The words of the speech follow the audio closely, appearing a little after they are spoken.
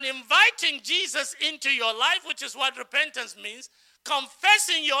inviting Jesus into your life, which is what repentance means,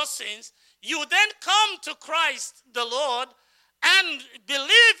 confessing your sins, you then come to Christ the Lord and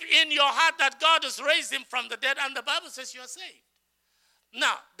believe in your heart that God has raised him from the dead, and the Bible says you're saved.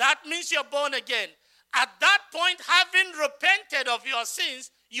 Now, that means you're born again. At that point, having repented of your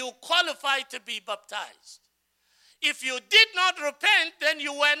sins, you qualify to be baptized. If you did not repent, then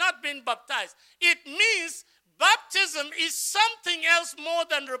you were not being baptized. It means baptism is something else more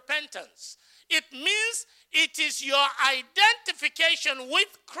than repentance. It means it is your identification with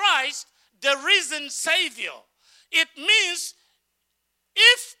Christ, the risen Savior. It means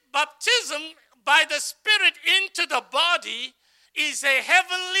if baptism by the Spirit into the body is a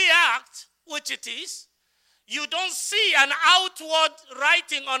heavenly act, which it is, you don't see an outward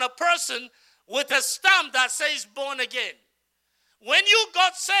writing on a person with a stamp that says born again. When you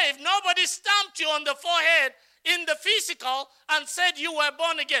got saved, nobody stamped you on the forehead in the physical and said you were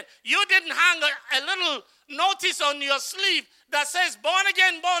born again. You didn't hang a little notice on your sleeve that says born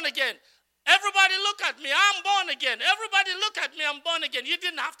again, born again. Everybody look at me, I'm born again. Everybody look at me, I'm born again. You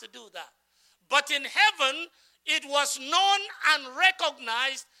didn't have to do that. But in heaven, it was known and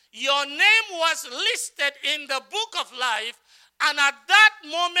recognized. Your name was listed in the book of life. And at that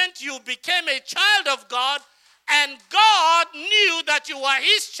moment, you became a child of God. And God knew that you were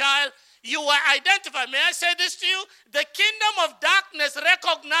his child. You were identified. May I say this to you? The kingdom of darkness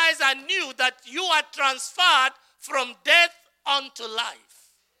recognized and knew that you are transferred from death unto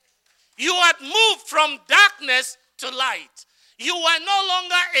life. You had moved from darkness to light. You were no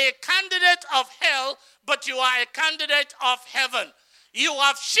longer a candidate of hell, but you are a candidate of heaven. You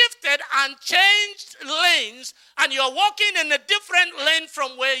have shifted and changed lanes, and you're walking in a different lane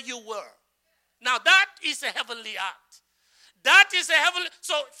from where you were. Now that is a heavenly act. That is a heavenly,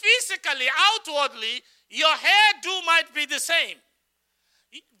 so physically, outwardly, your hairdo might be the same.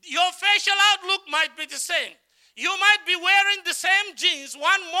 Your facial outlook might be the same. You might be wearing the same jeans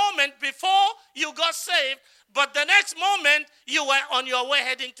one moment before you got saved, but the next moment you were on your way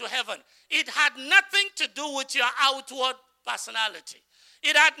heading to heaven. It had nothing to do with your outward personality.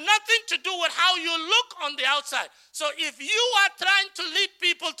 It had nothing to do with how you look on the outside. So if you are trying to lead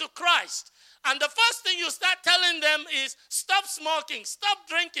people to Christ, and the first thing you start telling them is stop smoking, stop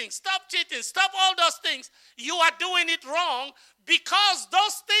drinking, stop cheating, stop all those things, you are doing it wrong, because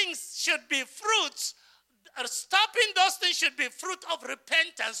those things should be fruits. Stopping those things should be fruit of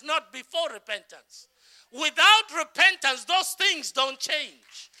repentance, not before repentance. Without repentance, those things don't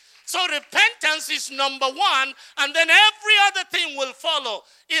change. So repentance is number one, and then every other thing will follow.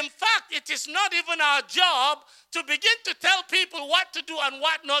 In fact, it is not even our job to begin to tell people what to do and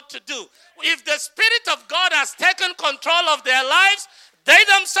what not to do. If the Spirit of God has taken control of their lives, they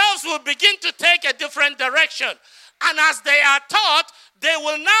themselves will begin to take a different direction. And as they are taught, they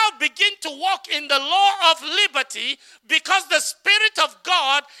will now begin to walk in the law of liberty, because the Spirit of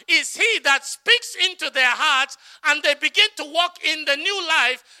God is he that speaks into their hearts, and they begin to walk in the new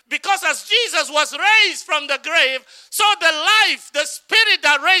life, because as Jesus was raised from the grave, so the life, the Spirit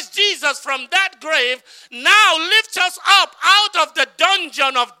that raised Jesus from that grave now lifts us up out of the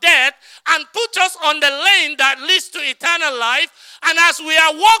dungeon of death and puts us on the lane that leads to eternal life. And as we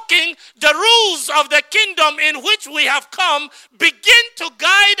are walking, the rules of the kingdom in which we have come begin to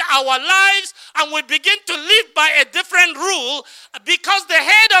guide our lives, and we begin to live by a different rule, because the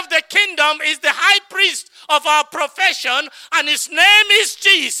head of the kingdom is the high priest of our profession, and his name is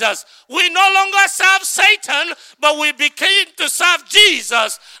Jesus. We no longer serve Satan, but we begin to serve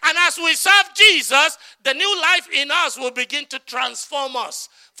Jesus. And as we serve Jesus, the new life in us will begin to transform us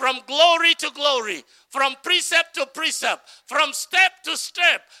from glory to glory, from precept to precept, from step to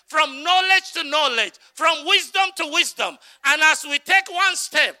step, from knowledge to knowledge, from wisdom to wisdom. And as we take one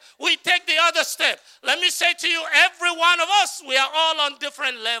step, we take the other step. Let me say to you, every one of us, we are all on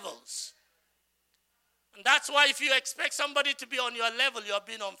different levels. And that's why if you expect somebody to be on your level, you're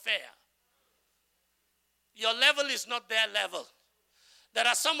being unfair. Your level is not their level. There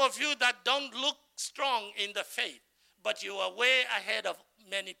are some of you that don't look strong in the faith, but you are way ahead of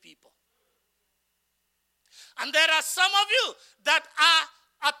many people. And there are some of you that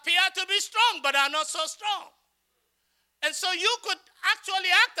appear to be strong, but are not so strong. And so you could actually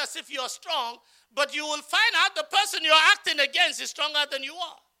act as if you're strong, but you will find out the person you're acting against is stronger than you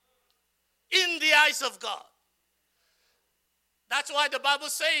are in the eyes of God. That's why the Bible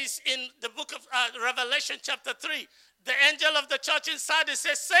says in the book of Revelation chapter 3, the angel of the church in Sardis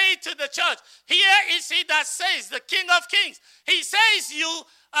says, say to the church, here is he that says, the King of Kings. He says you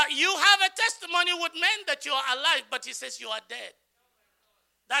have a testimony with men that you are alive, but he says you are dead.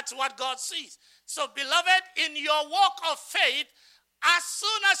 That's what God sees. So beloved, in your walk of faith, As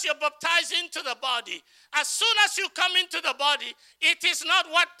soon as you're baptized into the body, as soon as you come into the body, it is not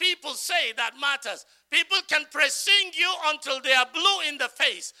what people say that matters. People can pre-sing you until they are blue in the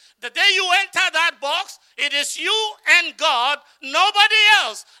face. The day you enter that box, it is you and God, nobody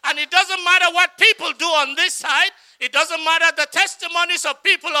else. And it doesn't matter what people do on this side. It doesn't matter the testimonies of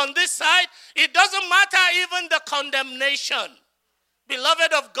people on this side. It doesn't matter even the condemnation.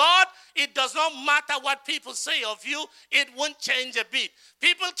 Beloved of God, it does not matter what people say of you. It won't change a bit.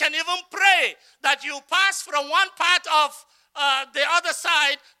 People can even pray that you pass from one part of the other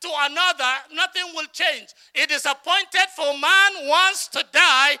side to another. Nothing will change. It is appointed for man once to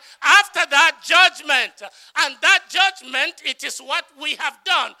die, after that judgment. And that judgment, it is what we have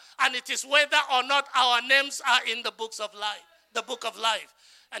done. And it is whether or not our names are in the books of life, the book of life.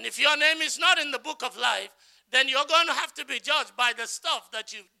 And if your name is not in the book of life, then you're going to have to be judged by the stuff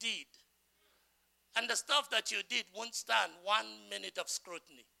that you did. And the stuff that you did won't stand 1 minute of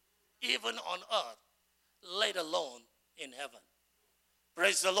scrutiny, even on earth, let alone in heaven.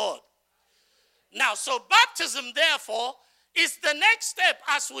 Praise the Lord. Now, so baptism, therefore, is the next step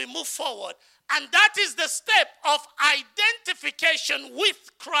as we move forward. And that is the step of identification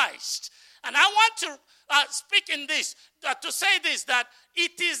with Christ. And I want to speak in this, to say this, that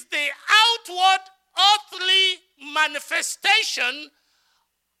it is the outward earthly manifestation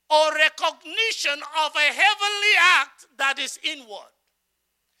or recognition of a heavenly act that is inward.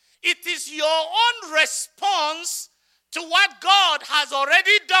 It is your own response to what God has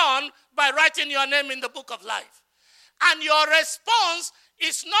already done by writing your name in the book of life. And your response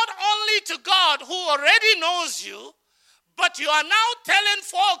is not only to God, who already knows you, but you are now telling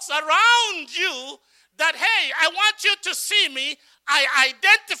folks around you that, hey, I want you to see me. I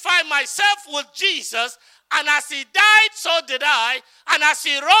identify myself with Jesus, and as he died, so did I, and as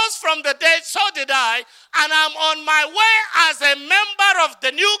he rose from the dead, so did I, and I'm on my way as a member of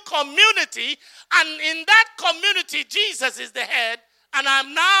the new community, and in that community, Jesus is the head, and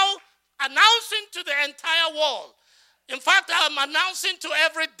I'm now announcing to the entire world. In fact, I'm announcing to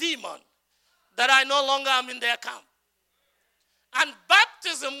every demon that I no longer am in their camp. And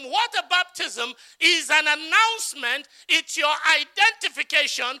baptism, water baptism, is an announcement. It's your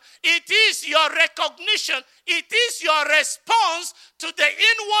identification. It is your recognition. It is your response to the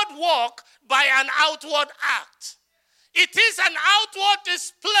inward walk by an outward act. It is an outward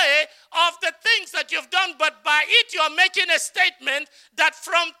display of the things that you've done, but by it you're making a statement that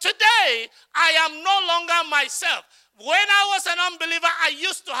from today, I am no longer myself. When I was an unbeliever, I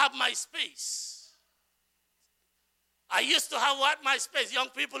used to have my space. I used to have what? My space. Young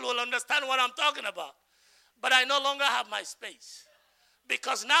people will understand what I'm talking about. But I no longer have my space.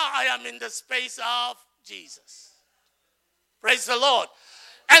 Because now I am in the space of Jesus. Praise the Lord.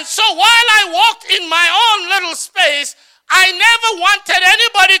 And so while I walked in my own little space, I never wanted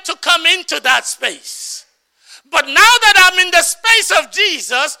anybody to come into that space. But now that I'm in the space of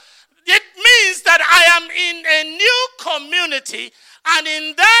Jesus, it means that I am in a new community. And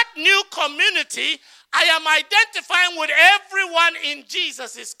in that new community, I am identifying with everyone in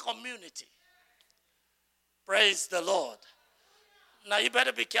Jesus' community. Praise the Lord. Now you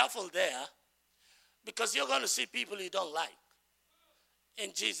better be careful there, because you're going to see people you don't like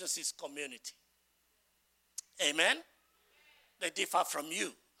in Jesus' community. Amen? They differ from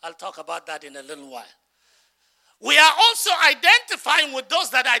you. I'll talk about that in a little while. We are also identifying with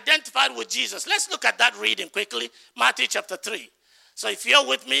those that identified with Jesus. Let's look at that reading quickly. Matthew chapter 3. So if you're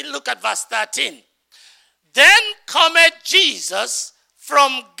with me, look at verse 13. Then cometh Jesus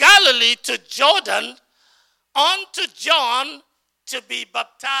from Galilee to Jordan unto John to be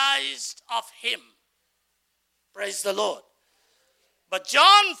baptized of him. Praise the Lord. But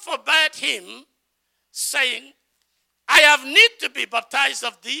John forbade him, saying, I have need to be baptized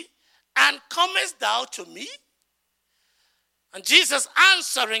of thee, and comest thou to me? And Jesus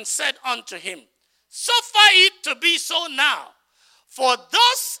answering said unto him, Suffer it to be so now, for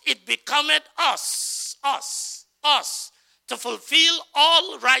thus it becometh us, to fulfill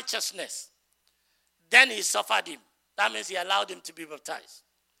all righteousness. Then he suffered him. That means he allowed him to be baptized.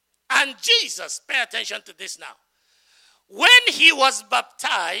 And Jesus, pay attention to this now. When he was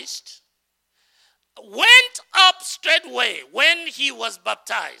baptized, went up straightway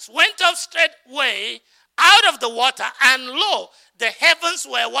out of the water, and lo, the heavens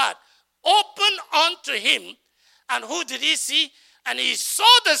were what? Open unto him. And who did he see? And he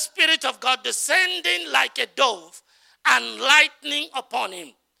saw the Spirit of God descending like a dove and lightning upon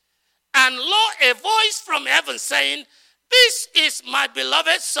him. And lo, a voice from heaven saying, This is my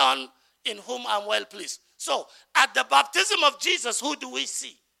beloved Son, in whom I'm well pleased. So, at the baptism of Jesus, who do we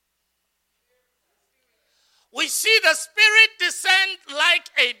see? we see the Spirit descend like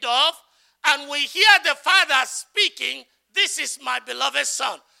a dove, and we hear the Father speaking, "This is my beloved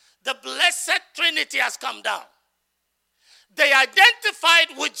Son." The blessed Trinity has come down. They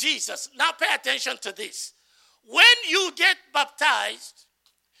identified with Jesus. Now pay attention to this. When you get baptized,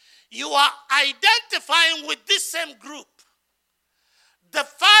 you are identifying with this same group. The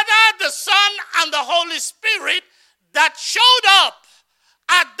Father, the Son, and the Holy Spirit that showed up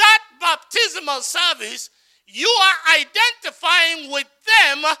at that baptismal service, you are identifying with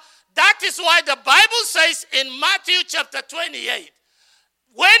them. That is why the Bible says in Matthew chapter 28,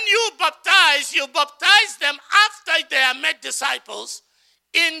 when you baptize them after they are made disciples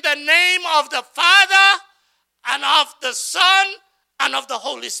in the name of the Father and of the Son and of the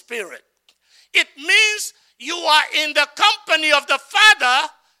Holy Spirit. It means you are in the company of the Father,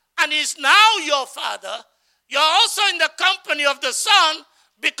 and He's now your Father. You're also in the company of the Son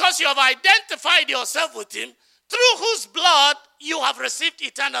because you have identified yourself with Him, through whose blood you have received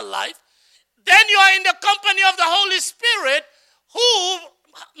eternal life. Then you are in the company of the Holy Spirit, who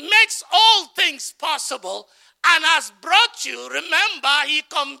makes all things possible and has brought you. Remember, He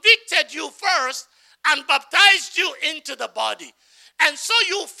convicted you first and baptized you into the body. And so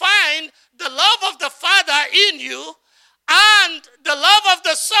you find the love of the Father in you, and the love of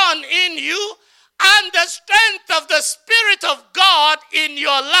the Son in you, and the strength of the Spirit of God in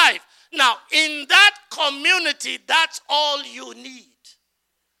your life. Now, in that community, that's all you need.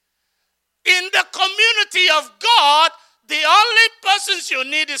 In the community of God, the only persons you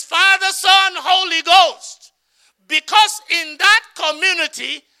need is Father, Son, Holy Ghost. Because in that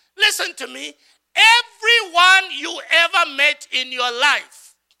community, listen to me, everyone you ever met in your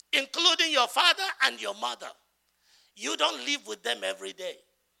life, including your father and your mother, you don't live with them every day.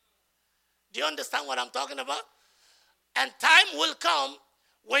 Do you understand what I'm talking about? And time will come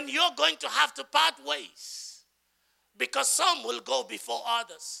when you're going to have to part ways, because some will go before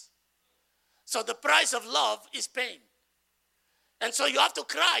others. So the price of love is pain. And so you have to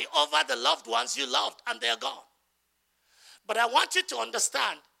cry over the loved ones you loved, and they're gone. But I want you to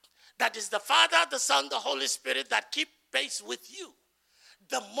understand that it's the Father, the Son, the Holy Spirit that keep pace with you.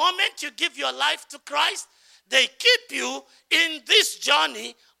 The moment you give your life to Christ, they keep you in this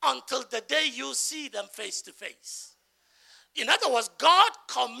journey until the day you see them face to face. In other words, God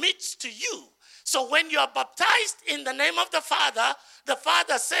commits to you. So when you are baptized in the name of the Father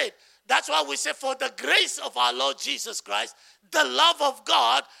said, that's why we say, for the grace of our Lord Jesus Christ, the love of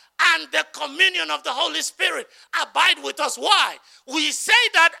God, and the communion of the Holy Spirit abide with us. Why? We say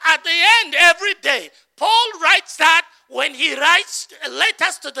that at the end every day. Paul writes that when he writes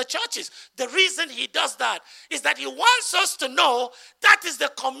letters to the churches. The reason he does that is that he wants us to know that is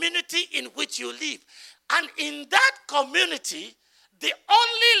the community in which you live. And in that community, the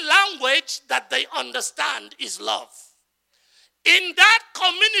only language that they understand is love. In that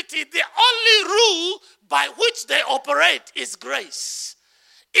community, the only rule by which they operate is grace.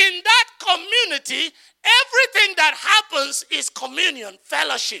 In that community, everything that happens is communion,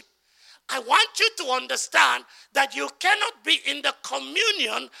 fellowship. I want you to understand that you cannot be in the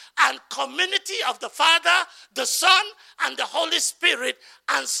communion and community of the Father, the Son, and the Holy Spirit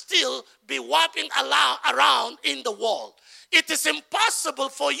and still be walking around in the world. It is impossible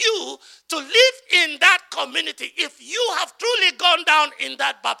for you to live in that community if you have truly gone down in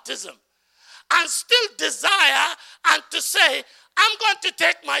that baptism and still desire and to say, I'm going to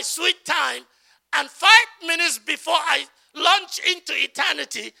take my sweet time, and 5 minutes before I launch into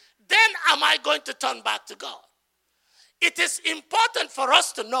eternity, then am I going to turn back to God? It is important for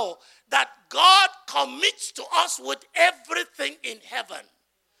us to know that God commits to us with everything in heaven.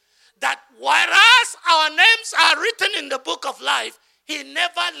 That whereas our names are written in the book of life, He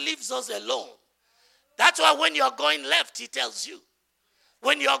never leaves us alone. That's why when you're going left, He tells you.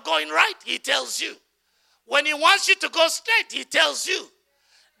 When you're going right, He tells you. When He wants you to go straight, He tells you.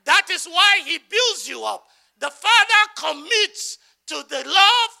 That is why He builds you up. The Father commits to the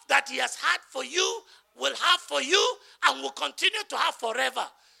love that He has had for you, will have for you, and will continue to have forever.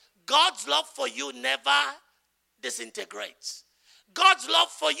 God's love for you never disintegrates. God's love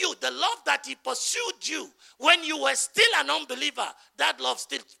for you, the love that He pursued you when you were still an unbeliever, that love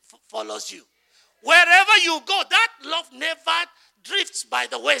still follows you. Wherever you go, that love never drifts by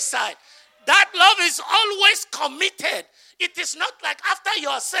the wayside. That love is always committed. It is not like after you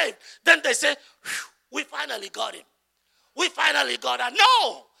are saved, then they say, we finally got him. We finally got her.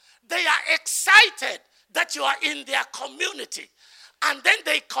 No, they are excited that you are in their community. And then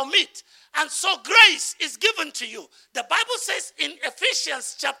they commit. And so grace is given to you. The Bible says in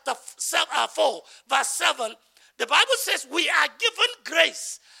Ephesians chapter 4, verse 7, the Bible says we are given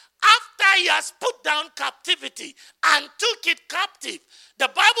grace after he has put down captivity and took it captive, the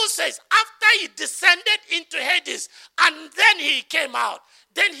Bible says after he descended into Hades and then he came out,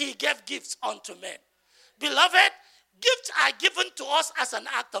 then he gave gifts unto men. Beloved, gifts are given to us as an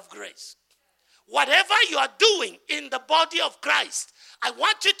act of grace. Whatever you are doing in the body of Christ, I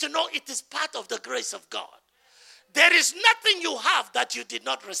want you to know it is part of the grace of God. There is nothing you have that you did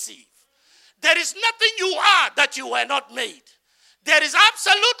not receive. There is nothing you are that you were not made. There is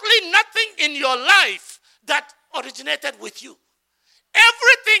absolutely nothing in your life that originated with you.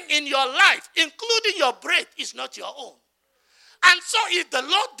 Everything in your life, including your breath, is not your own. And so if the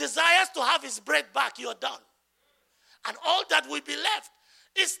Lord desires to have his breath back, you're done. And all that will be left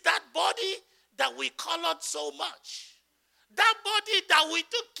is that body that we colored so much. That body that we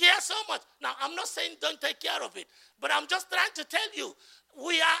took care so much. Now, I'm not saying don't take care of it, but I'm just trying to tell you,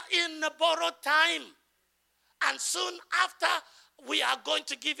 we are in a borrowed time. And soon after, we are going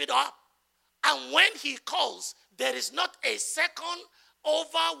to give it up. And when he calls, there is not a second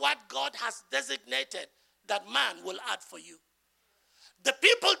over what God has designated that man will add for you. The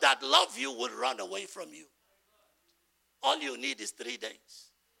people that love you will run away from you. All you need is 3 days.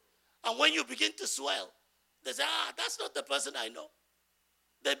 And when you begin to swell, they say, that's not the person I know.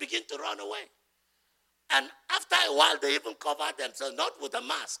 They begin to run away. And after a while, they even cover themselves, not with a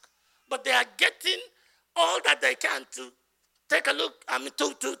mask, but they are getting all that they can to take a look,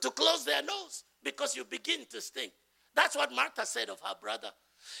 to close their nose, because you begin to stink. That's what Martha said of her brother.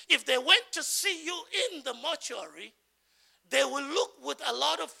 If they went to see you in the mortuary, they will look with a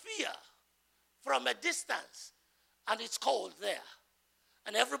lot of fear from a distance, and it's cold there.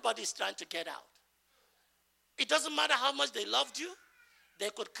 And everybody's trying to get out. It doesn't matter how much they loved you. They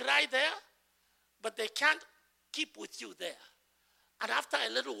could cry there, but they can't keep with you there. And after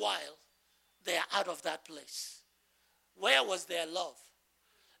a little while, they are out of that place. Where was their love?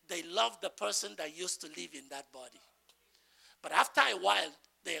 They loved the person that used to live in that body. But after a while,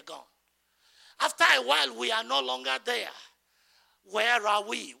 they are gone. After a while, we are no longer there. Where are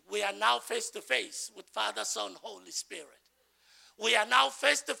we? We are now face to face with Father, Son, Holy Spirit. We are now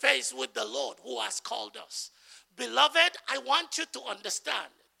face to face with the Lord who has called us. Beloved, I want you to understand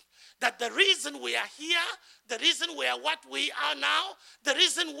that the reason we are here, the reason we are what we are now, the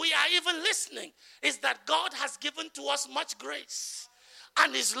reason we are even listening is that God has given to us much grace.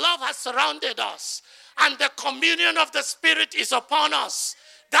 And his love has surrounded us. And the communion of the Spirit is upon us.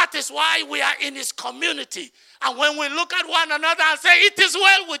 That is why we are in his community. And when we look at one another and say, it is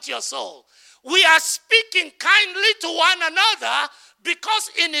well with your soul, we are speaking kindly to one another because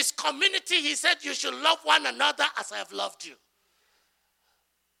in his community he said you should love one another as I have loved you.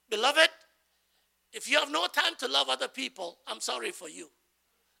 Beloved, if you have no time to love other people, I'm sorry for you.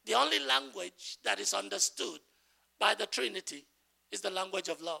 The only language that is understood by the Trinity is the language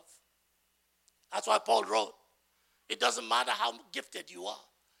of love. That's why Paul wrote, it doesn't matter how gifted you are.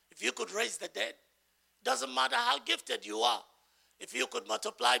 If you could raise the dead, it doesn't matter how gifted you are. If you could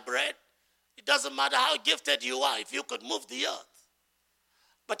multiply bread, it doesn't matter how gifted you are. If you could move the earth,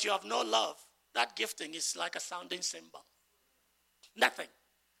 but you have no love, that gifting is like a sounding cymbal. Nothing.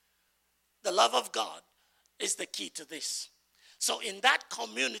 The love of God is the key to this. So in that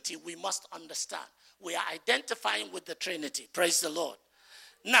community, we must understand. We are identifying with the Trinity. Praise the Lord.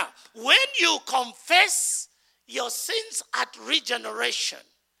 Now, when you confess your sins at regeneration,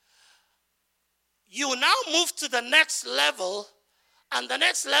 you now move to the next level, and the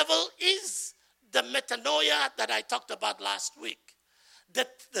next level is the metanoia that I talked about last week. The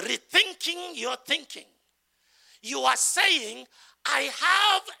rethinking your thinking. You are saying, I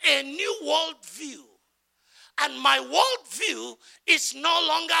have a new worldview, and my worldview is no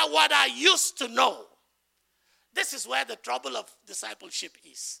longer what I used to know. This is where the trouble of discipleship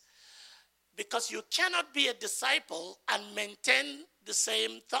is. Because you cannot be a disciple and maintain the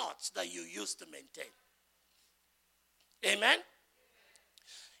same thoughts that you used to maintain. Amen?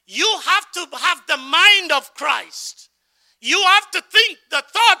 You have to have the mind of Christ. You have to think the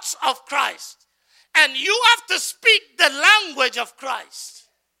thoughts of Christ. And you have to speak the language of Christ.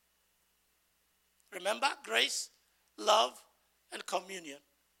 Remember, grace, love, and communion.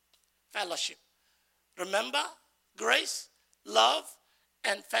 Fellowship. Remember, grace, love,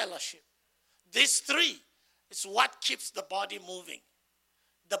 and fellowship. These three is what keeps the body moving.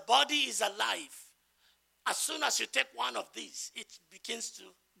 The body is alive. As soon as you take one of these, it begins to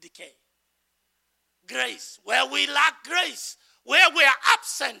decay. Grace, where we lack grace, where we are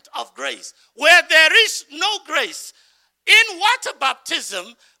absent of grace, where there is no grace. In water baptism,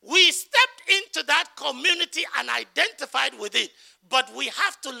 we stepped into that community and identified with it. But we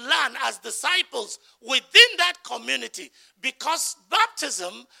have to learn as disciples within that community, because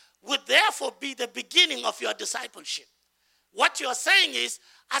baptism would therefore be the beginning of your discipleship. What you're saying is,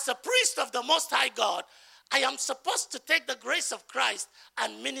 as a priest of the Most High God, I am supposed to take the grace of Christ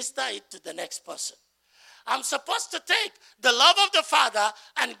and minister it to the next person. I'm supposed to take the love of the Father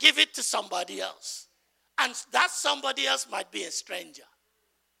and give it to somebody else. And that somebody else might be a stranger.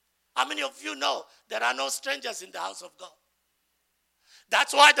 How many of you know there are no strangers in the house of God?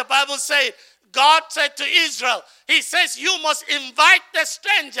 That's why the Bible says, God said to Israel, he says, you must invite the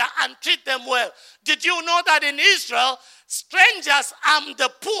stranger and treat them well. Did you know that in Israel, strangers and the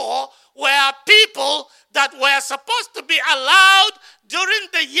poor were people that were supposed to be allowed during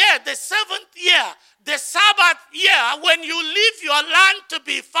the year, the seventh year, the Sabbath year, when you leave your land to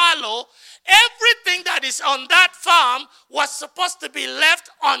be fallow, everything that is on that farm was supposed to be left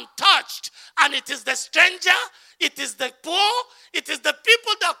untouched. And it is the stranger, it is the poor, it is the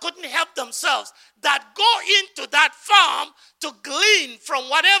people that couldn't help themselves that go into that farm to glean from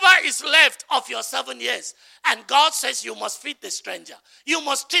whatever is left of your 7 years. And God says you must feed the stranger. You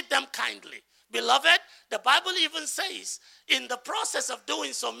must treat them kindly. Beloved, the Bible even says, in the process of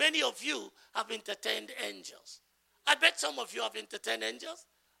doing so, many of you have entertained angels. I bet some of you have entertained angels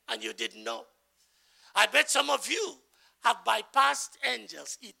and you didn't know. I bet some of you have bypassed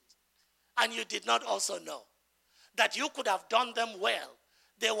angels and you did not also know that you could have done them well.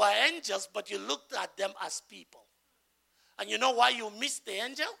 They were angels, but you looked at them as people. And you know why you missed the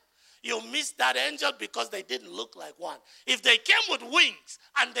angel? You missed that angel because they didn't look like one. If they came with wings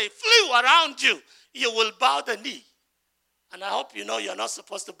and they flew around you, you will bow the knee. And I hope you know you're not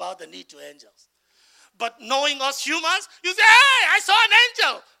supposed to bow the knee to angels. But knowing us humans, you say, hey, I saw an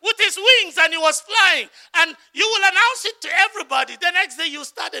angel with his wings and he was flying. And you will announce it to everybody. The next day you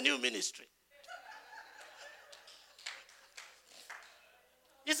start a new ministry.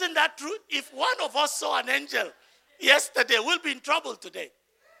 Isn't that true? If one of us saw an angel yesterday, we'll be in trouble today.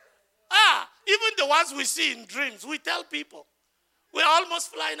 Even the ones we see in dreams, we tell people. We're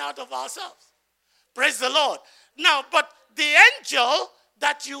almost flying out of ourselves. Praise the Lord. Now, but the angel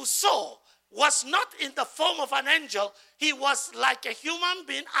that you saw was not in the form of an angel. He was like a human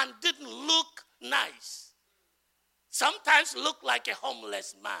being and didn't look nice. Sometimes looked like a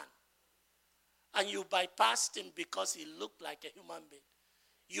homeless man. And you bypassed him because he looked like a human being.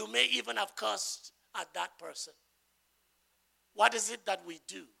 You may even have cursed at that person. What is it that we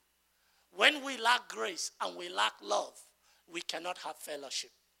do? When we lack grace and we lack love, we cannot have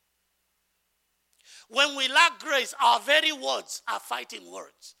fellowship. When we lack grace, our very words are fighting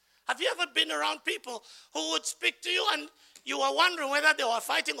words. Have you ever been around people who would speak to you and you were wondering whether they were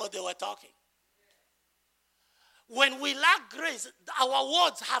fighting or they were talking? When we lack grace, our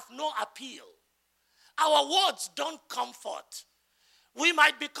words have no appeal. Our words don't comfort. We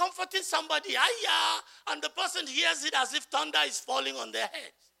might be comforting somebody, and the person hears it as if thunder is falling on their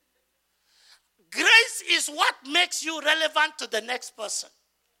head. Grace is what makes you relevant to the next person.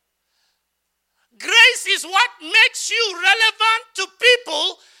 Grace is what makes you relevant to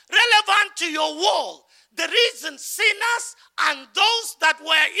people, relevant to your world. The reason sinners and those that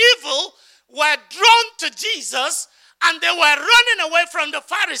were evil were drawn to Jesus and they were running away from the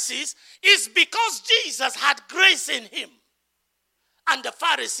Pharisees is because Jesus had grace in him and the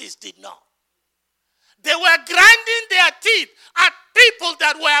Pharisees did not. They were grinding their teeth at people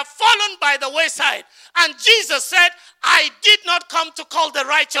that were fallen by the wayside. And Jesus said, I did not come to call the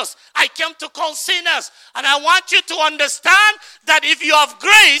righteous. I came to call sinners. And I want you to understand that if you have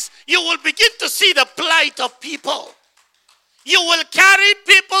grace, you will begin to see the plight of people. You will carry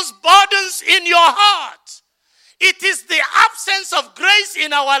people's burdens in your heart. It is the absence of grace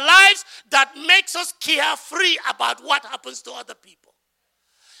in our lives that makes us carefree about what happens to other people.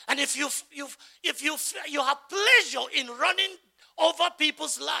 And if you have pleasure in running over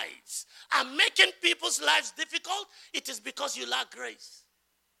people's lives and making people's lives difficult, it is because you lack grace.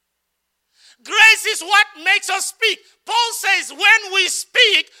 Grace is what makes us speak. Paul says when we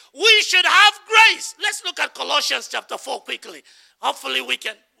speak, we should have grace. Let's look at Colossians chapter 4 quickly. Hopefully we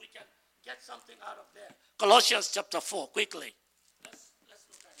can get something out of there. Colossians chapter 4 quickly. Let's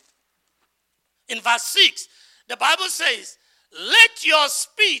look at it. In verse 6, the Bible says, let your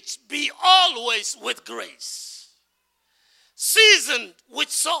speech be always with grace, seasoned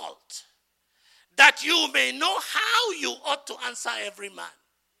with salt, that you may know how you ought to answer every man.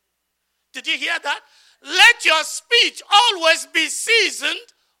 Did you hear that? Let your speech always be seasoned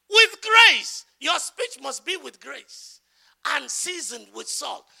with grace. Your speech must be with grace and seasoned with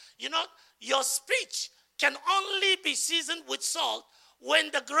salt. You know, your speech can only be seasoned with salt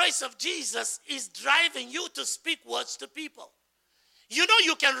when the grace of Jesus is driving you to speak words to people. You know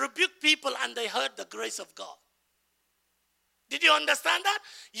you can rebuke people and they heard the grace of God. Did you understand that?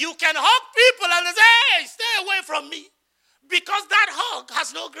 You can hug people and they say, hey, stay away from me. Because that hug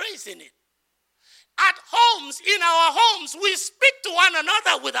has no grace in it. At homes, in our homes, we speak to one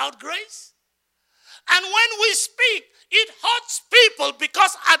another without grace. And when we speak, it hurts people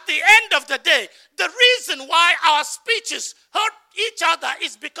because at the end of the day, the reason why our speeches hurt each other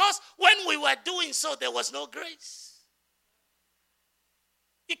is because when we were doing so, there was no grace.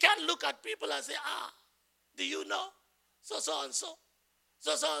 You can't look at people and say, do you know? So and so.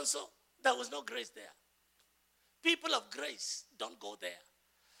 So. There was no grace there. People of grace don't go there.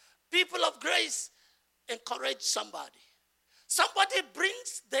 People of grace encourage somebody. Somebody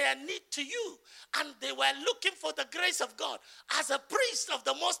brings their need to you, and they were looking for the grace of God. As a priest of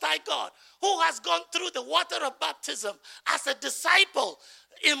the Most High God, who has gone through the water of baptism, as a disciple,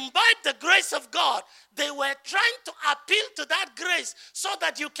 imbibed the grace of God, they were trying to appeal to that grace so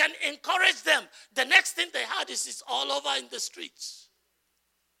that you can encourage them. The next thing they had is it's all over in the streets.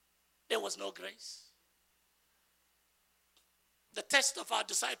 There was no grace. The test of our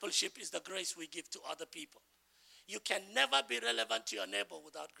discipleship is the grace we give to other people. You can never be relevant to your neighbor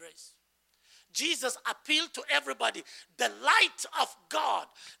without grace. Jesus appealed to everybody. The light of God,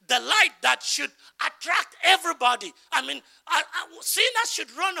 the light that should attract everybody. I mean, sinners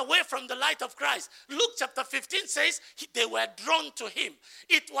should run away from the light of Christ. Luke chapter 15 says they were drawn to him.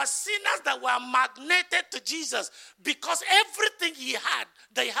 It was sinners that were magneted to Jesus because everything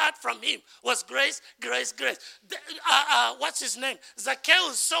they had from him was grace, grace, grace. What's his name?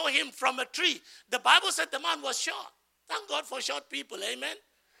 Zacchaeus saw him from a tree. The Bible said the man was short. Thank God for short people, amen?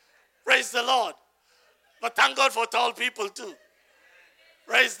 Praise the Lord. But thank God for tall people too.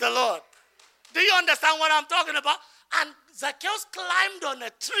 Praise the Lord. Do you understand what I'm talking about? And Zacchaeus climbed on a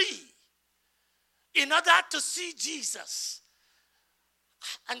tree in order to see Jesus.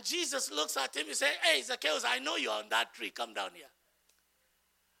 And Jesus looks at him and says, hey, Zacchaeus, I know you're on that tree. Come down here.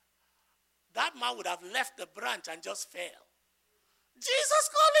 That man would have left the branch and just fell. Jesus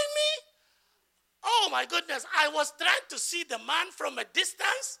calling me? Oh my goodness. I was trying to see the man from a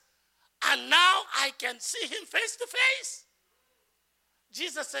distance. And now I can see him face to face.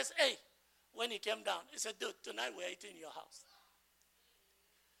 Jesus says, hey, when he came down, he said, dude, tonight we're eating in your house.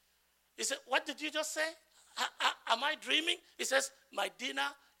 He said, what did you just say? Am I dreaming? He says, my dinner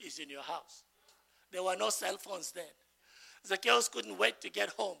is in your house. There were no cell phones then. Zacchaeus couldn't wait to get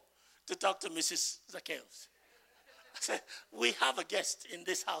home to talk to Mrs. Zacchaeus. I said, we have a guest in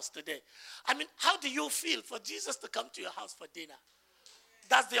this house today. I mean, how do you feel for Jesus to come to your house for dinner?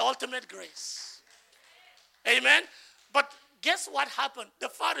 That's the ultimate grace. Amen? But guess what happened? The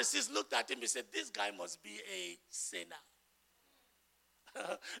Pharisees looked at him and said, this guy must be a sinner.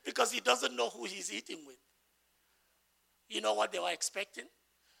 Because he doesn't know who he's eating with. You know what they were expecting?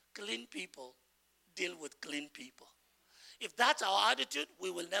 Clean people deal with clean people. If that's our attitude,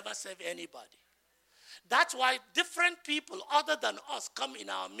 we will never save anybody. That's why different people other than us come in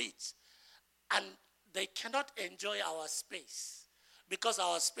our midst, and they cannot enjoy our space. Because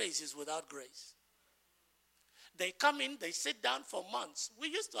our space is without grace. They come in, they sit down for months. We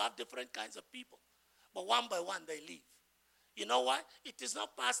used to have different kinds of people. But one by one, they leave. You know why? It is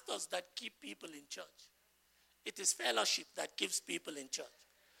not pastors that keep people in church. It is fellowship that keeps people in church.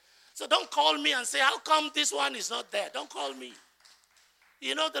 So don't call me and say, how come this one is not there? Don't call me.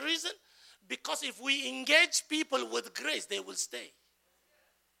 You know the reason? Because if we engage people with grace, they will stay.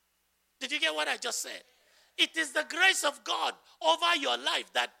 Did you get what I just said? It is the grace of God over your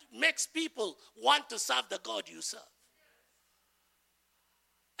life that makes people want to serve the God you serve.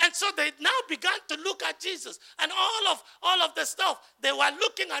 And so they now began to look at Jesus. And all of the stuff, they were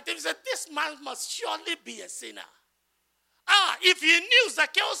looking at him and said, this man must surely be a sinner. If you knew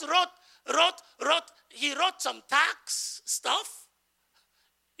Zacchaeus wrote some tax stuff.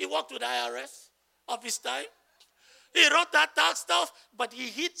 He worked with IRS of his time. He wrote that tax stuff, but he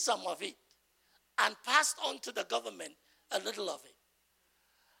hid some of it and passed on to the government a little of it.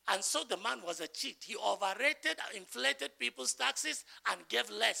 And so the man was a cheat. He overrated, inflated people's taxes, and gave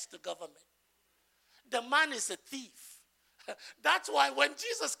less to government. The man is a thief. That's why when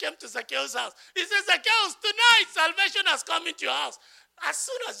Jesus came to Zacchaeus' house, he said, Zacchaeus, tonight salvation has come into your house. As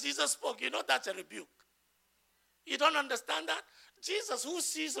soon as Jesus spoke, you know that's a rebuke. You don't understand that? Jesus, who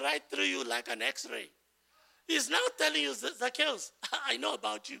sees right through you like an X-ray, is now telling you, Zacchaeus, I know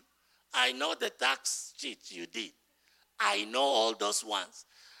about you. I know the tax cheat you did. I know all those ones.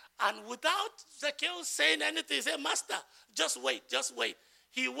 And without Zacchaeus saying anything, he said, Master, just wait.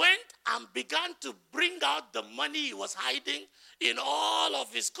 He went and began to bring out the money he was hiding in all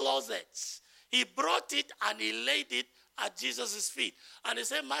of his closets. He brought it and he laid it at Jesus' feet. And he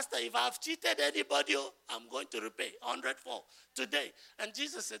said, Master, if I have cheated anybody, I'm going to repay 100-fold today. And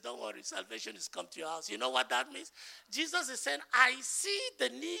Jesus said, don't worry, salvation has come to your house. You know what that means? Jesus is saying, I see the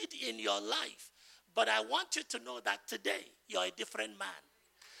need in your life, but I want you to know that today you're a different man.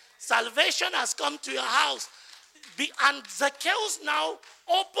 Salvation has come to your house. And Zacchaeus now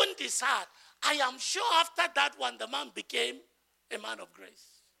opened his heart. I am sure after that one, the man became a man of grace.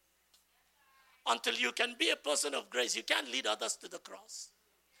 Until you can be a person of grace, you can't lead others to the cross.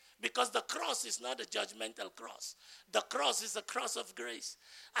 Because the cross is not a judgmental cross. The cross is a cross of grace.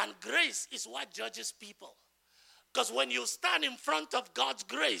 And grace is what judges people. Because when you stand in front of God's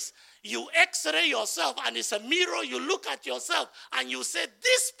grace, you x-ray yourself and it's a mirror. You look at yourself and you say,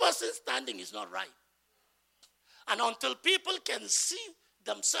 this person standing is not right. And until people can see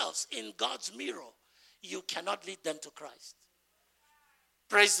themselves in God's mirror, you cannot lead them to Christ.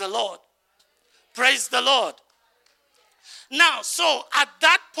 Praise the Lord. Praise the Lord. Now, so at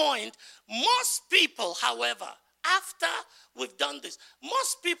that point, most people, however, after we've done this,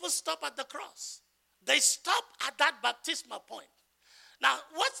 most people stop at the cross. They stop at that baptismal point. Now,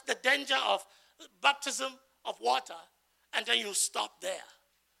 what's the danger of baptism of water and then you stop there?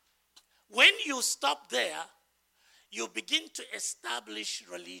 When you stop there, you begin to establish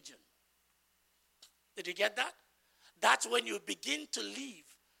religion. Did you get that? That's when you begin to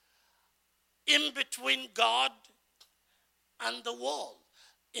live in between God and the world.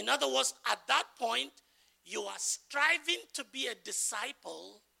 In other words, at that point, you are striving to be a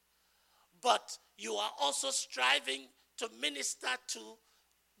disciple, but you are also striving to minister to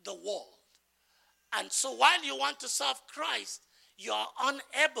the world. And so while you want to serve Christ, you are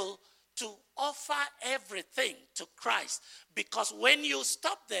unable to offer everything to Christ. Because when you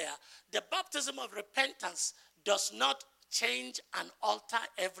stop there, the baptism of repentance does not change and alter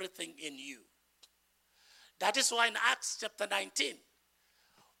everything in you. That is why in Acts chapter 19,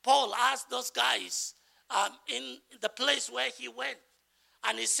 Paul asked those guys in the place where he went.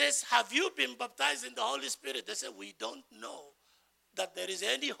 And he says, have you been baptized in the Holy Spirit? They said, we don't know that there is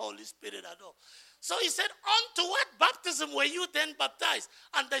any Holy Spirit at all. So he said, unto what baptism were you then baptized?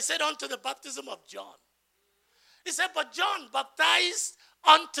 And they said, unto the baptism of John. He said, but John baptized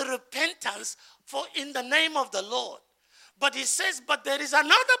unto repentance for in the name of the Lord. But he says, but there is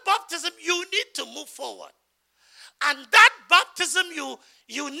another baptism you need to move forward. And that baptism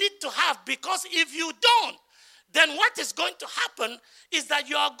you need to have, because if you don't, then what is going to happen is that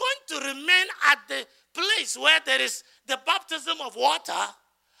you are going to remain at the place where there is the baptism of water,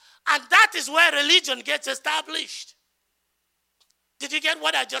 and that is where religion gets established. Did you get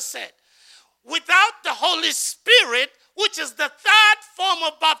what I just said? Without the Holy Spirit, which is the third form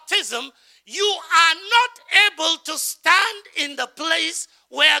of baptism, you are not able to stand in the place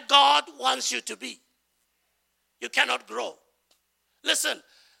where God wants you to be. You cannot grow. Listen,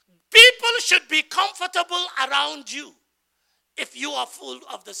 people should be comfortable around you if you are full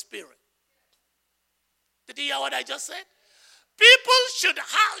of the Spirit. Did you hear what I just said? People should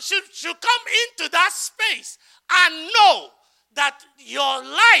come into that space and know that your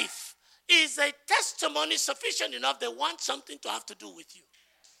life is a testimony sufficient enough. They want something to have to do with you.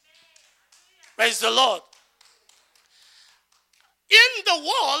 Praise the Lord. In the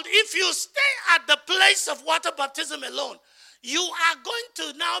world, if you stay at the place of water baptism alone, you are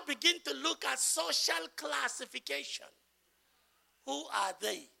going to now begin to look at social classification. Who are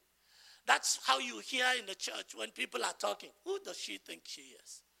they? That's how you hear in the church when people are talking. Who does she think she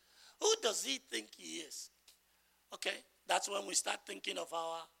is? Who does he think he is? Okay, that's when we start thinking of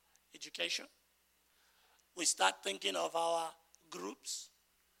our education. We start thinking of our groups.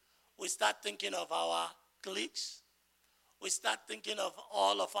 We start thinking of our cliques. We start thinking of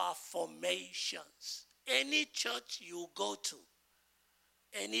all of our formations. Any church you go to,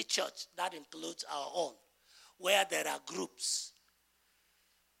 any church, that includes our own, where there are groups,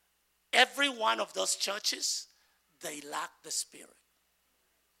 every one of those churches, they lack the Spirit.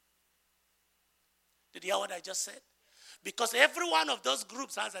 Did you hear what I just said? Because every one of those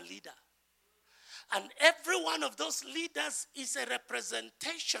groups has a leader. And every one of those leaders is a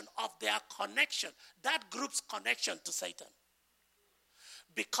representation of their connection, that group's connection to Satan.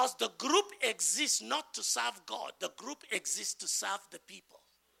 Because the group exists not to serve God, the group exists to serve the people.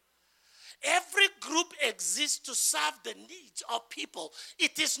 Every group exists to serve the needs of people.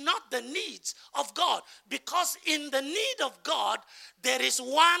 It is not the needs of God. Because in the need of God, there is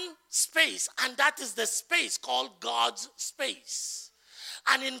one space, and that is the space called God's space.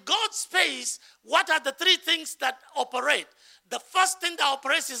 And in God's space, what are the three things that operate? The first thing that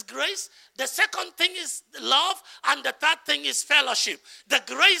operates is grace. The second thing is love. And the third thing is fellowship. The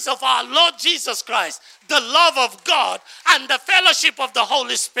grace of our Lord Jesus Christ, the love of God, and the fellowship of the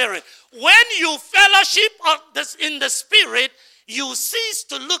Holy Spirit. When you fellowship in the Spirit, you cease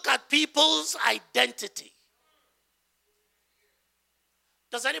to look at people's identity.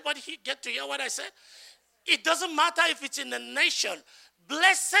 Does anybody get to hear what I said? It doesn't matter if it's in a nation.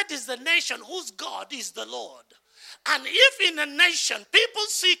 Blessed is the nation whose God is the Lord. And if in a nation people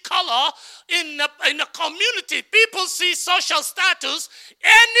see color, in a community people see social status,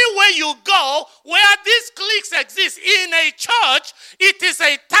 anywhere you go where these cliques exist in a church, it is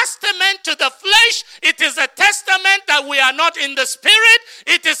a testament to the flesh. It is a testament that we are not in the Spirit.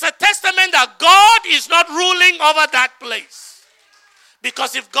 It is a testament that God is not ruling over that place.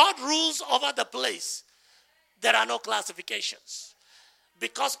 Because if God rules over the place, there are no classifications.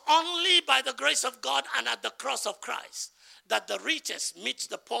 Because only by the grace of God and at the cross of Christ that the richest meet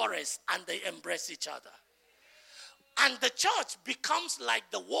the poorest and they embrace each other. And the church becomes like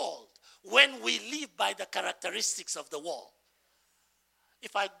the world when we live by the characteristics of the world.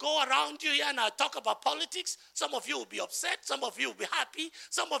 If I go around you here and I talk about politics, some of you will be upset, some of you will be happy,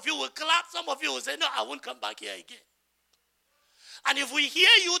 some of you will clap, some of you will say, no, I won't come back here again. And if we hear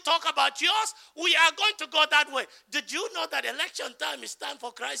you talk about yours, we are going to go that way. Did you know that election time is time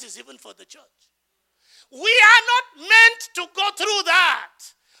for crisis even for the church? We are not meant to go through that.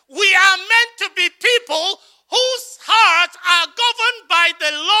 We are meant to be people whose hearts are governed by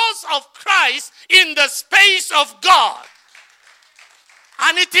the laws of Christ in the space of God.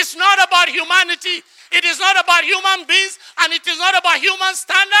 And it is not about humanity. It is not about human beings, and it is not about human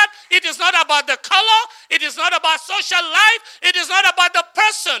standard. It is not about the color. It is not about social life. It is not about the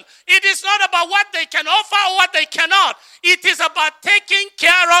person. It is not about what they can offer or what they cannot. It is about taking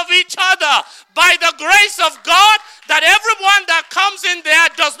care of each other by the grace of God, that everyone that comes in there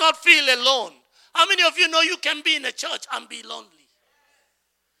does not feel alone. How many of you know you can be in a church and be lonely?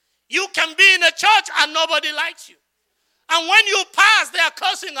 You can be in a church and nobody likes you. And when you pass, they are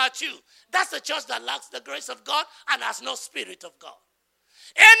cursing at you. That's a church that lacks the grace of God and has no Spirit of God.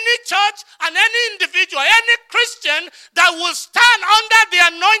 Any church and any individual, any Christian that will stand under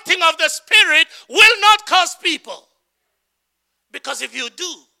the anointing of the Spirit will not curse people. Because if you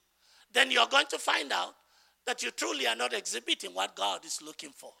do, then you're going to find out that you truly are not exhibiting what God is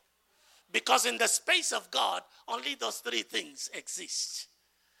looking for. Because in the space of God, only those three things exist.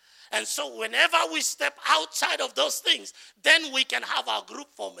 And so whenever we step outside of those things, then we can have our group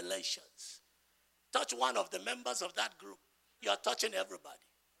formulations. Touch one of the members of that group, you're touching everybody.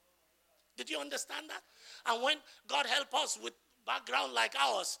 Did you understand that? And when God help us with background like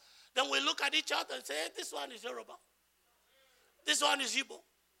ours, then we look at each other and say, hey, this one is Yoruba. This one is Igbo.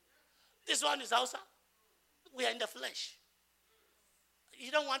 This one is Hausa. We are in the flesh.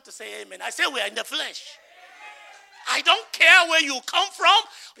 You don't want to say amen. I say we are in the flesh. I don't care where you come from.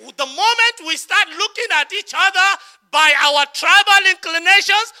 The moment we start looking at each other by our tribal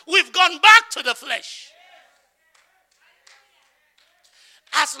inclinations, we've gone back to the flesh.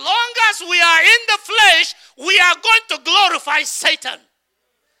 As long as we are in the flesh, we are going to glorify Satan.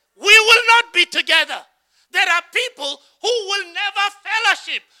 We will not be together. There are people who will never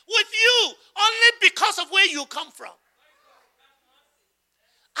fellowship with you only because of where you come from.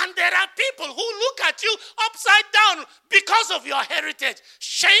 And there are people who look at you upside down because of your heritage.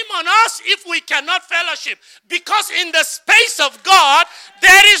 Shame on us if we cannot fellowship. Because in the space of God,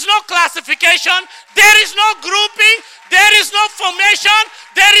 there is no classification, there is no grouping, there is no formation,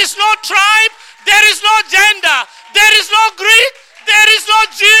 there is no tribe, there is no gender, there is no Greek, there is no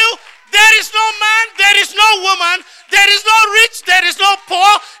Jew, there is no man, there is no woman, there is no rich, there is no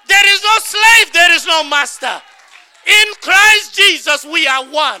poor, there is no slave, there is no master. In Christ Jesus, we are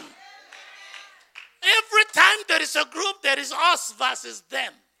one. Every time there is a group, there is us versus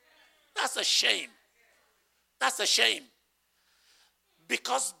them. That's a shame. That's a shame.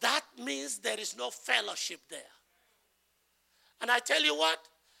 Because that means there is no fellowship there. And I tell you what,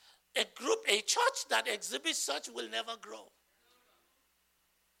 a church that exhibits such will never grow.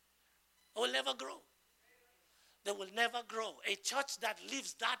 It will never grow. They will never grow. A church that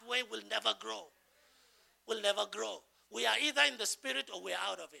lives that way will never grow. Will never grow. We are either in the Spirit or we are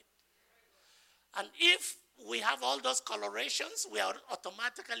out of it. And if we have all those colorations, we are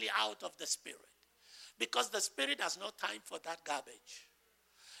automatically out of the Spirit. Because the Spirit has no time for that garbage.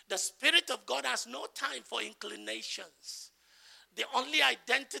 The Spirit of God has no time for inclinations. The only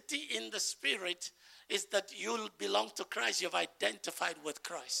identity in the Spirit is that you belong to Christ. You've identified with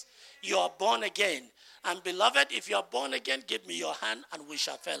Christ. You are born again. And beloved, if you are born again, give me your hand and we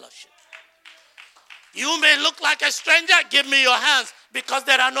shall fellowship. You may look like a stranger, give me your hands, because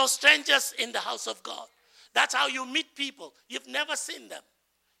there are no strangers in the house of God. That's how you meet people. You've never seen them.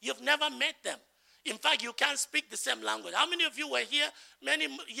 You've never met them. In fact, you can't speak the same language. How many of you were here many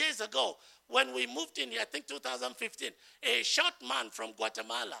years ago when we moved in here, I think 2015, a short man from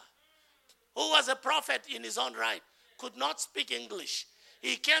Guatemala who was a prophet in his own right, could not speak English.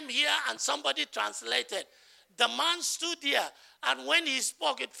 He came here and somebody translated. The man stood here, and when he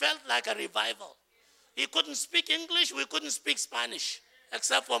spoke, it felt like a revival. He couldn't speak English, we couldn't speak Spanish,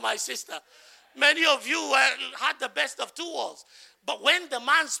 except for my sister. Many of you had the best of two worlds. But when the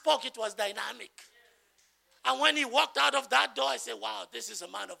man spoke, it was dynamic. And when he walked out of that door, I said, wow, this is a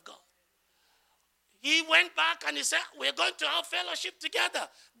man of God. He went back and he said, we're going to have fellowship together.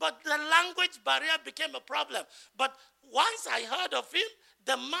 But the language barrier became a problem. But once I heard of him,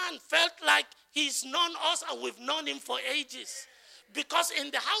 the man felt like he's known us and we've known him for ages. Because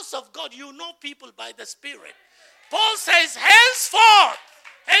in the house of God, you know people by the Spirit. Paul says, henceforth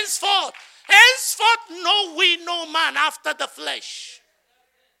know we no man after the flesh.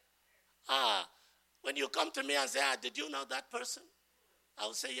 When you come to me and say, did you know that person? I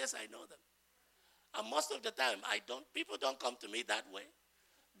will say, yes, I know them. And most of the time, people don't come to me that way.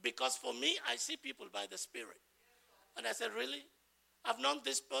 Because for me, I see people by the Spirit. And I said, really? I've known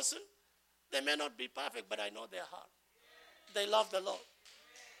this person. They may not be perfect, but I know their heart. They love the Lord.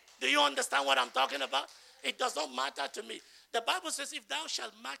 Do you understand what I'm talking about? It does not matter to me. The Bible says, if thou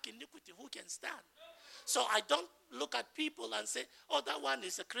shalt mark iniquity, who can stand? So I don't look at people and say, oh, that one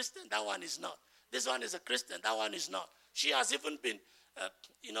is a Christian, that one is not. This one is a Christian, that one is not. She has even been,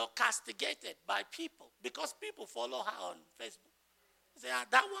 castigated by people because people follow her on Facebook. They say,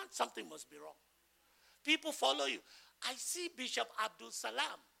 that one, something must be wrong. People follow you. I see Bishop Abdul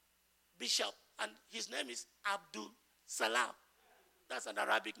Salam. Bishop, and his name is Abdul Salam. That's an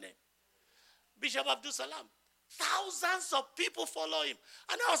Arabic name. Bishop Abdul Salam. Thousands of people follow him.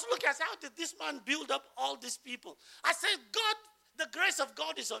 And I was looking, I said, how did this man build up all these people? I said, God, the grace of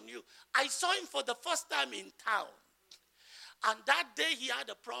God is on you. I saw him for the first time in town. And that day he had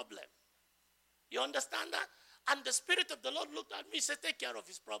a problem. You understand that? And the Spirit of the Lord looked at me and said, take care of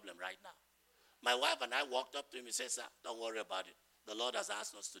his problem right now. My wife and I walked up to him and said, sir, don't worry about it. The Lord has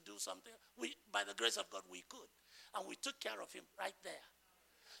asked us to do something. By the grace of God, we could. And we took care of him right there.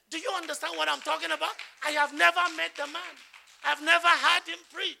 Do you understand what I'm talking about? I have never met the man. I've never heard him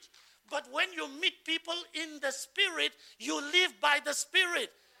preach. But when you meet people in the Spirit, you live by the Spirit.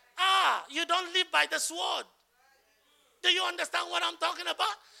 You don't live by the sword. Do you understand what I'm talking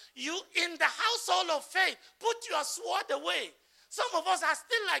about? You, in the household of faith, put your sword away. Some of us are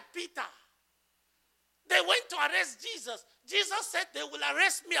still like Peter. They went to arrest Jesus. Jesus said, they will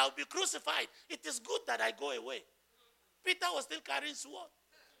arrest me, I'll be crucified. It is good that I go away. Peter was still carrying sword.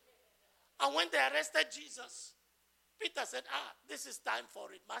 And when they arrested Jesus, Peter said, this is time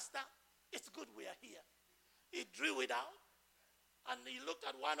for it, Master. It's good we are here. He drew it out. And he looked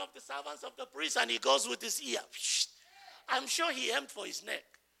at one of the servants of the priest and he goes with his ear. I'm sure he aimed for his neck.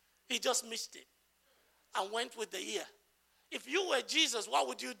 He just missed it and went with the ear. If you were Jesus, what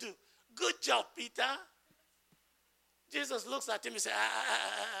would you do? Good job, Peter. Jesus looks at him and says,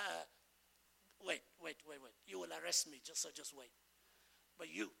 wait. You will arrest me, just wait. But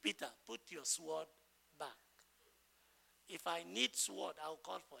you, Peter, put your sword back. If I need sword, I'll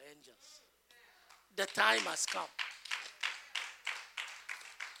call for angels. The time has come.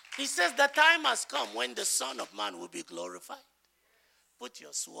 He says the time has come when the Son of Man will be glorified. Put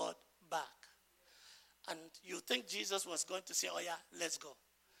your sword back. And you think Jesus was going to say, oh yeah, let's go.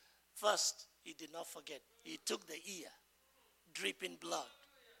 First, he did not forget. He took the ear, dripping blood.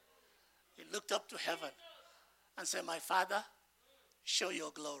 He looked up to heaven and said, my Father, show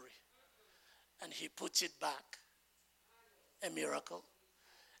your glory. And he puts it back. A miracle.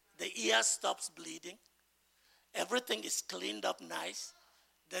 The ear stops bleeding. Everything is cleaned up nice.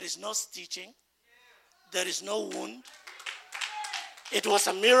 There is no stitching. There is no wound. It was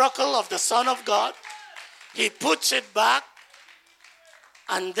a miracle of the Son of God. He puts it back.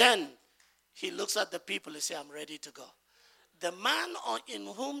 And then he looks at the people and says, I'm ready to go. The man in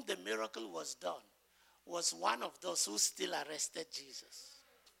whom the miracle was done was one of those who still arrested Jesus.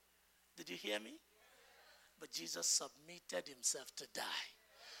 Did you hear me? But Jesus submitted himself to die.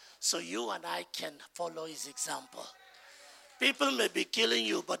 So you and I can follow his example. People may be killing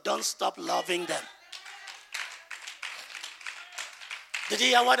you, but don't stop loving them. Did you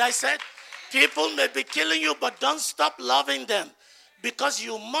hear what I said? People may be killing you, but don't stop loving them. Because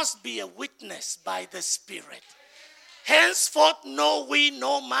you must be a witness by the Spirit. Henceforth know we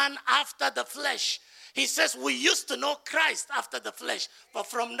no man after the flesh. He says we used to know Christ after the flesh, but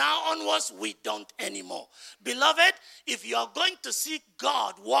from now onwards, we don't anymore. Beloved, if you are going to see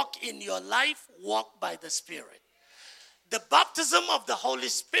God walk in your life, walk by the Spirit. The baptism of the Holy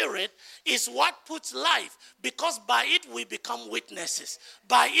Spirit is what puts life, because by it we become witnesses.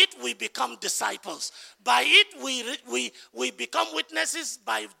 By it we become disciples. By it we become witnesses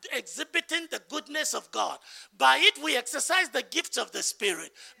by exhibiting the goodness of God. By it we exercise the gifts of the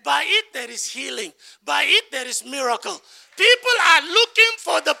Spirit. By it there is healing. By it there is miracle. People are looking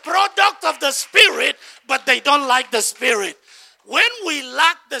for the product of the Spirit, but they don't like the Spirit. When we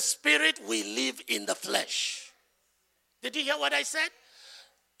lack the Spirit, we live in the flesh. Did you hear what I said?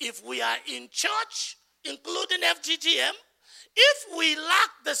 If we are in church, including FGGM, if we lack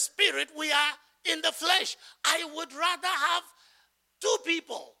the Spirit, we are in the flesh. I would rather have 2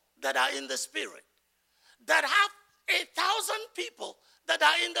 people that are in the Spirit that have 1,000 people that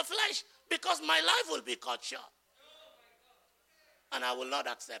are in the flesh, because my life will be cut short. And I will not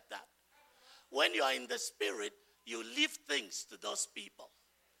accept that. When you are in the Spirit, you leave things to those people,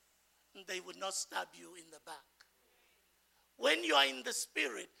 and they will not stab you in the back. When you are in the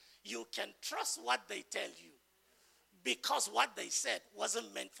Spirit, you can trust what they tell you, because what they said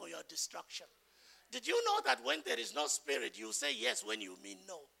wasn't meant for your destruction. Did you know that when there is no Spirit, you say yes when you mean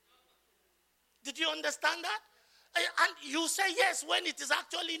no? Did you understand that? And you say yes when it is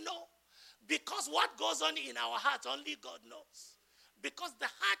actually no. Because what goes on in our hearts, only God knows. Because the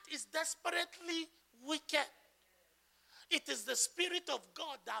heart is desperately wicked. It is the Spirit of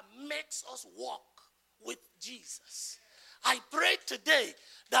God that makes us walk with Jesus. I pray today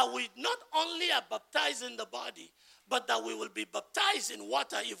that we not only are baptized in the body, but that we will be baptized in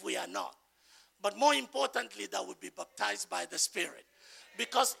water if we are not. But more importantly, that we'll be baptized by the Spirit.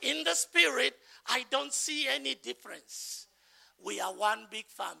 Because in the Spirit, I don't see any difference. We are one big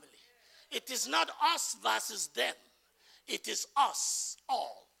family. It is not us versus them. It is us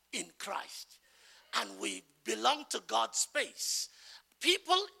all in Christ. And we belong to God's space.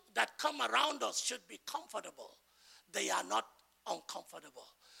 People that come around us should be comfortable. They are not uncomfortable.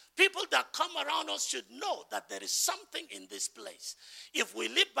 People that come around us should know that there is something in this place. If we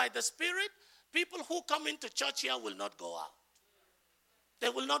live by the Spirit, people who come into church here will not go out. They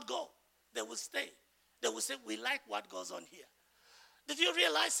will not go. They will stay. They will say, we like what goes on here. Did you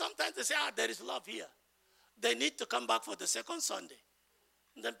realize sometimes they say, there is love here. They need to come back for the second Sunday.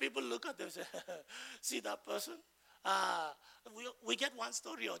 And then people look at them and say, see that person? We get one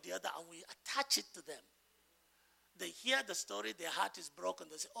story or the other and we attach it to them. They hear the story, their heart is broken.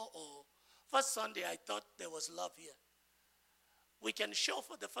 They say, first Sunday I thought there was love here. We can show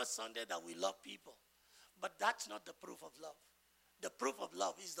for the first Sunday that we love people, but that's not the proof of love. The proof of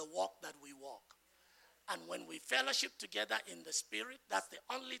love is the walk that we walk. And when we fellowship together in the Spirit, that's the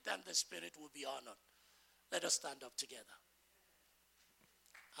only time the Spirit will be honored. Let us stand up together.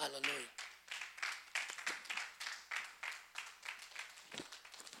 Hallelujah.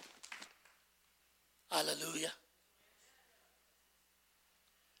 Hallelujah.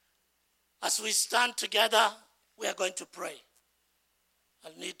 As we stand together, we are going to pray.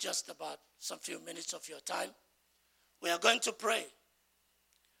 I'll need just about some few minutes of your time. We are going to pray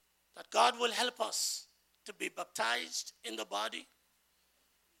that God will help us to be baptized in the body.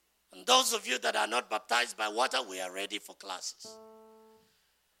 And those of you that are not baptized by water, we are ready for classes.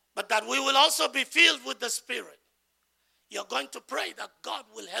 But that we will also be filled with the Spirit. You're going to pray that God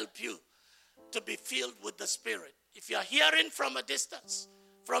will help you to be filled with the Spirit. If you're hearing from a distance,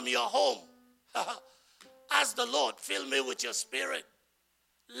 from your home, ask the Lord, fill me with your Spirit.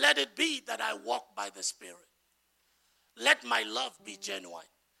 Let it be that I walk by the Spirit. Let my love be genuine.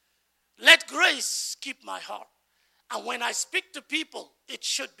 Let grace keep my heart. And when I speak to people, it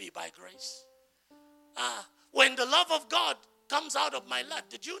should be by grace. When the love of God comes out of my life,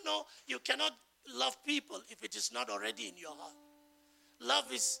 did you know you cannot love people if it is not already in your heart? Love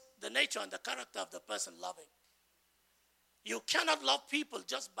is the nature and the character of the person loving. You cannot love people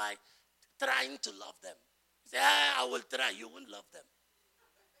just by trying to love them. Say, I will try. You won't love them.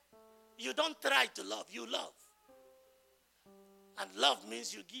 You don't try to love. You love. And love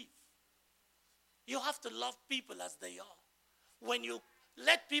means you give. You have to love people as they are. When you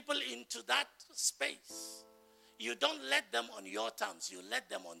let people into that space, you don't let them on your terms. You let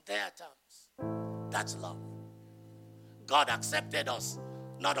them on their terms. That's love. God accepted us,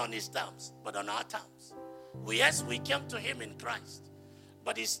 not on his terms, but on our terms. Yes, we came to him in Christ,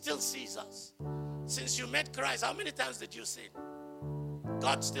 but he still sees us. Since you met Christ, how many times did you sin?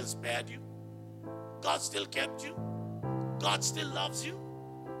 God still spared you. God still kept you. God still loves you.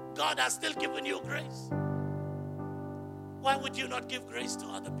 God has still given you grace. Why would you not give grace to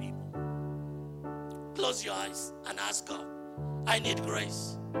other people? Close your eyes and ask God, I need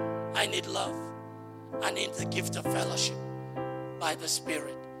grace. I need love. I need the gift of fellowship by the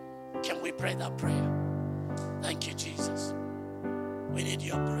Spirit. Can we pray that prayer? Thank you, Jesus. We need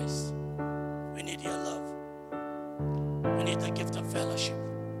your grace. We need your love. We need the gift of fellowship.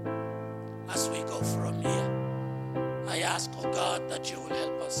 As we go from here, I ask, oh God, that you will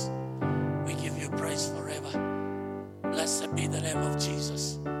help us. We give you praise forever. Blessed be the name of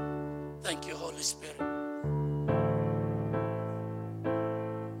Jesus. Thank you, Holy Spirit.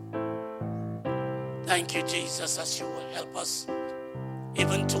 Thank you, Jesus, as you will help us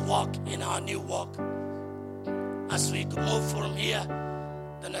even to walk in our new walk. As we move from here,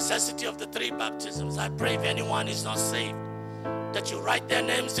 the necessity of the 3 baptisms, I pray if anyone is not saved, that you write their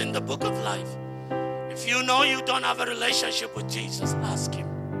names in the book of life. If you know you don't have a relationship with Jesus, ask him.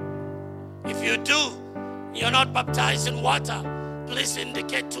 If you do, you're not baptized in water, please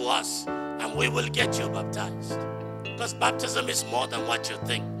indicate to us and we will get you baptized. Because baptism is more than what you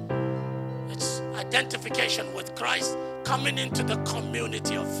think. It's identification with Christ, coming into the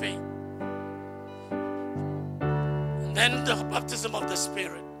community of faith. And then the baptism of the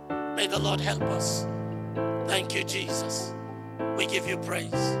Spirit. May the Lord help us. Thank you, Jesus. We give you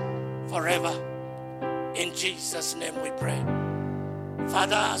praise forever. In Jesus' name we pray.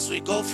 Father, as we go